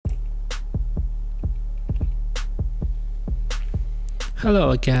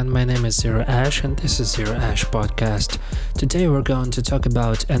Hello again, my name is Zero Ash and this is Zero Ash Podcast. Today we're going to talk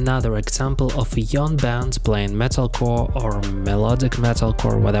about another example of a young band playing metalcore or melodic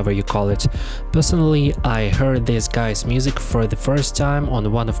metalcore, whatever you call it. Personally, I heard this guy's music for the first time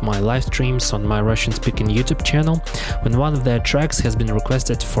on one of my live streams on my Russian-speaking YouTube channel, when one of their tracks has been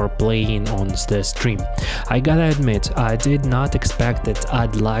requested for playing on the stream. I gotta admit, I did not expect that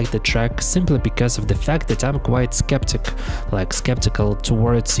I'd like the track simply because of the fact that I'm quite skeptical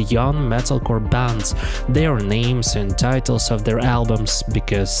towards young metalcore bands, their names and titles of their albums,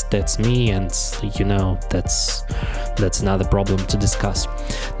 because that's me and that's another problem to discuss.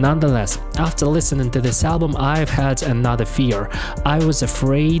 Nonetheless, after listening to this album, I've had another fear. I was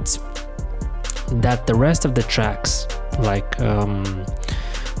afraid that the rest of the tracks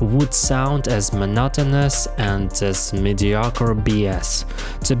would sound as monotonous and as mediocre BS.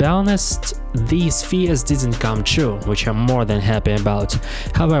 To be honest, these fears didn't come true, which I'm more than happy about.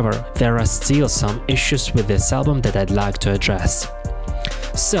 However, there are still some issues with this album that I'd like to address.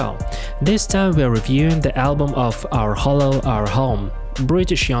 So, this time we're reviewing the album of Our Hollow, Our Home,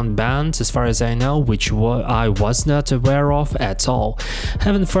 British young band, as far as I know, which I was not aware of at all.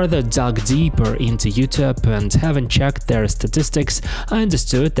 Having further dug deeper into YouTube and having checked their statistics, I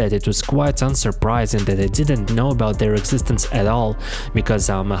understood that it was quite unsurprising that I didn't know about their existence at all, because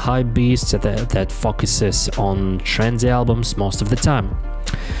I'm a hype beast that focuses on trendy albums most of the time.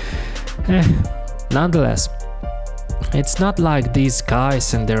 Nonetheless, it's not like these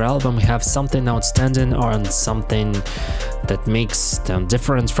guys and their album have something outstanding or something that makes them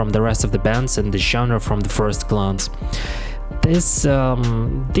different from the rest of the bands in the genre from the first glance. These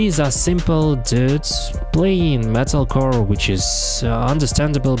are simple dudes playing metalcore, which is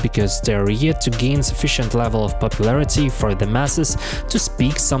understandable because they're yet to gain sufficient level of popularity for the masses to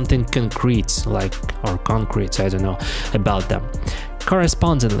speak something concrete, about them.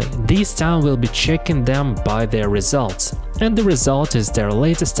 Correspondingly, this time we'll be checking them by their results, and the result is their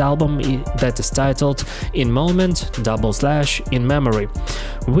latest album that is titled In Moment / In Memory,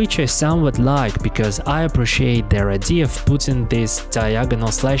 which I somewhat like because I appreciate their idea of putting these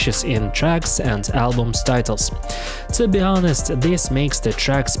diagonal slashes in tracks and albums titles. To be honest, this makes the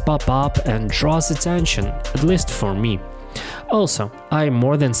tracks pop up and draws attention, at least for me. Also, I'm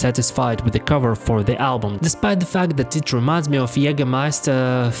more than satisfied with the cover for the album, despite the fact that it reminds me of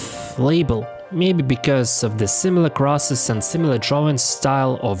Jägermeister label, maybe because of the similar crosses and similar drawing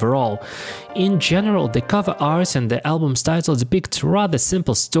style overall. In general, the cover art and the album's title depict a rather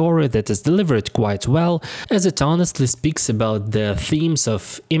simple story that is delivered quite well, as it honestly speaks about the themes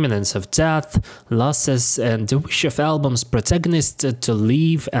of imminence of death, losses, and the wish of album's protagonist to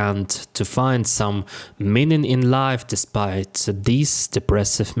live and to find some meaning in life despite these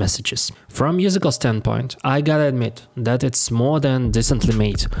depressive messages. From a musical standpoint, I gotta admit that it's more than decently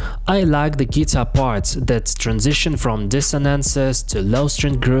made. I like the guitar parts that transition from dissonances to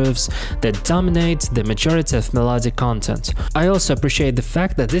low-string grooves that dominate the majority of melodic content. I also appreciate the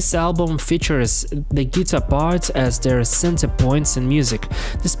fact that this album features the guitar parts as their center points in music,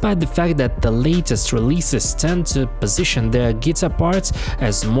 despite the fact that the latest releases tend to position their guitar parts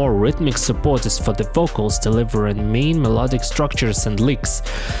as more rhythmic supporters for the vocals, delivering main melodic structures and licks.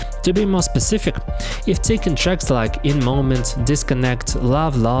 To be more specific, if taking tracks like In Moment, Disconnect,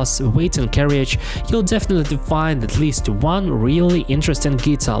 Love Loss, Wait and Carriage, you'll definitely find at least one really interesting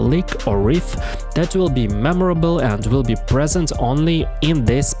guitar lick or riff that will be memorable and will be present only in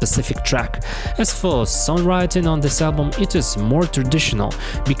this specific track. As for songwriting on this album, it is more traditional,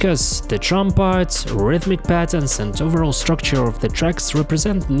 because the drum parts, rhythmic patterns and overall structure of the tracks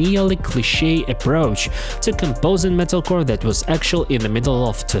represent nearly cliché approach to composing metalcore that was actual in the middle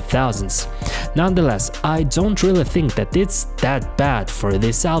of 2000s. Nonetheless, I don't really think that it's that bad for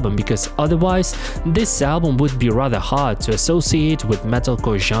this album, because otherwise this album would be rather hard to associate with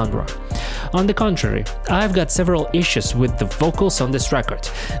metalcore genre. On the contrary, I've got several issues with the vocals on this record.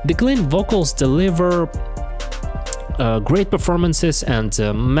 The clean vocals deliver great performances and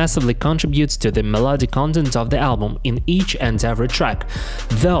massively contributes to the melodic content of the album in each and every track,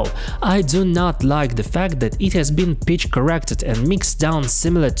 though I do not like the fact that it has been pitch corrected and mixed down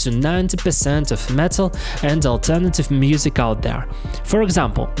similar to 90% of metal and alternative music out there. For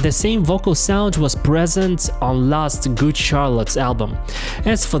example, the same vocal sound was present on last Good Charlotte's album.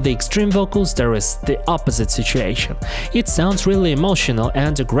 As for the extreme vocals, there is the opposite situation. It sounds really emotional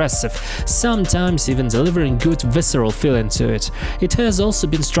and aggressive, sometimes even delivering good visceral natural feeling to it. It has also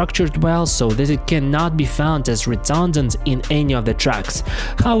been structured well so that it cannot be found as redundant in any of the tracks.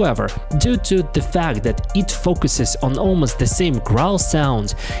 However, due to the fact that it focuses on almost the same growl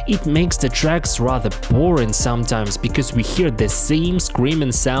sound, it makes the tracks rather boring sometimes because we hear the same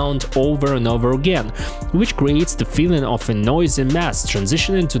screaming sound over and over again, which creates the feeling of a noisy mess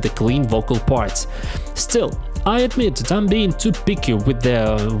transitioning to the clean vocal parts. Still, I admit that I'm being too picky with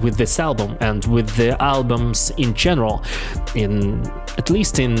this album and with the albums in general. At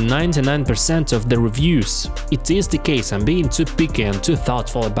least in 99% of the reviews, it is the case. I'm being too picky and too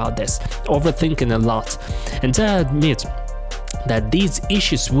thoughtful about this, overthinking a lot. And I admit that these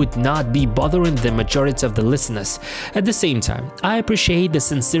issues would not be bothering the majority of the listeners. At the same time, I appreciate the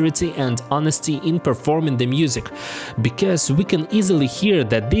sincerity and honesty in performing the music, because we can easily hear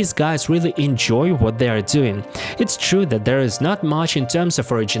that these guys really enjoy what they are doing. It's true that there is not much in terms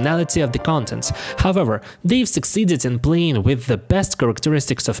of originality of the content, however, they've succeeded in playing with the best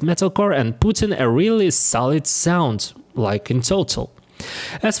characteristics of metalcore and putting a really solid sound, like in total.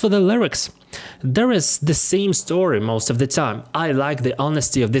 As for the lyrics, there is the same story most of the time. I like the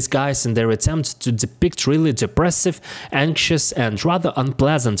honesty of these guys in their attempt to depict really depressive, anxious and rather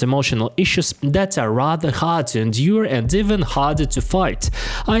unpleasant emotional issues that are rather hard to endure and even harder to fight.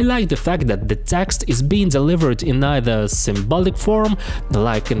 I like the fact that the text is being delivered in either symbolic form,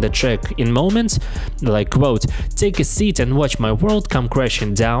 like in the track In Moment, like quote, "Take a seat and watch my world come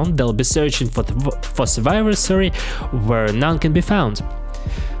crashing down, they'll be searching for survivors, where none can be found."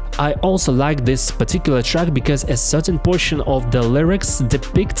 I also like this particular track because a certain portion of the lyrics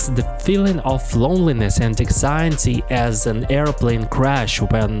depicts the feeling of loneliness and anxiety as an airplane crash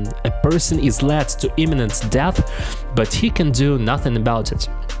when a person is led to imminent death, but he can do nothing about it.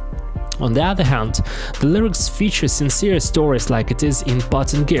 On the other hand, the lyrics feature sincere stories like it is in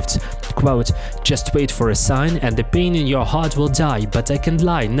Pot and Gift, quote, "Just wait for a sign and the pain in your heart will die, but I can't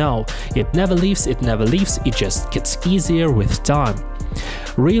lie, no, it never leaves, it just gets easier with time."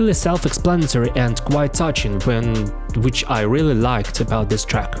 Really self-explanatory and quite touching, which I really liked about this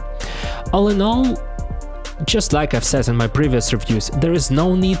track. All in all, just like I've said in my previous reviews, there is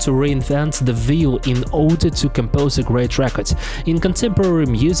no need to reinvent the wheel in order to compose a great record. In contemporary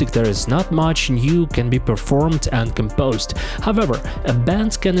music there is not much new can be performed and composed. However, a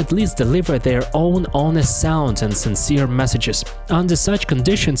band can at least deliver their own honest sound and sincere messages. Under such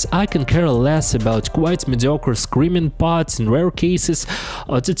conditions, I can care less about quite mediocre screaming parts, in rare cases,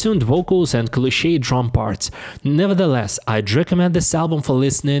 auto-tuned vocals and cliché drum parts. Nevertheless, I'd recommend this album for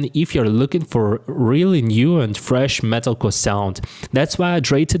listening if you're looking for really new and fresh metalcore sound. That's why I'd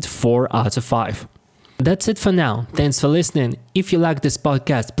rate it 4 out of 5. That's it for now. Thanks for listening. If you like this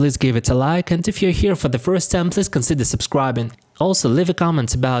podcast, please give it a like, and if you're here for the first time, please consider subscribing. Also, leave a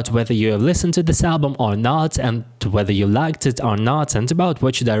comment about whether you have listened to this album or not, and whether you liked it or not, and about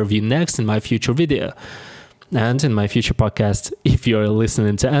what should I review next in my future video. And in my future podcast, if you're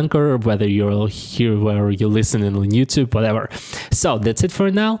listening to Anchor, whether you're here where you're listening on YouTube, whatever. So that's it for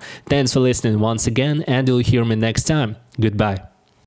now. Thanks for listening once again, and you'll hear me next time. Goodbye.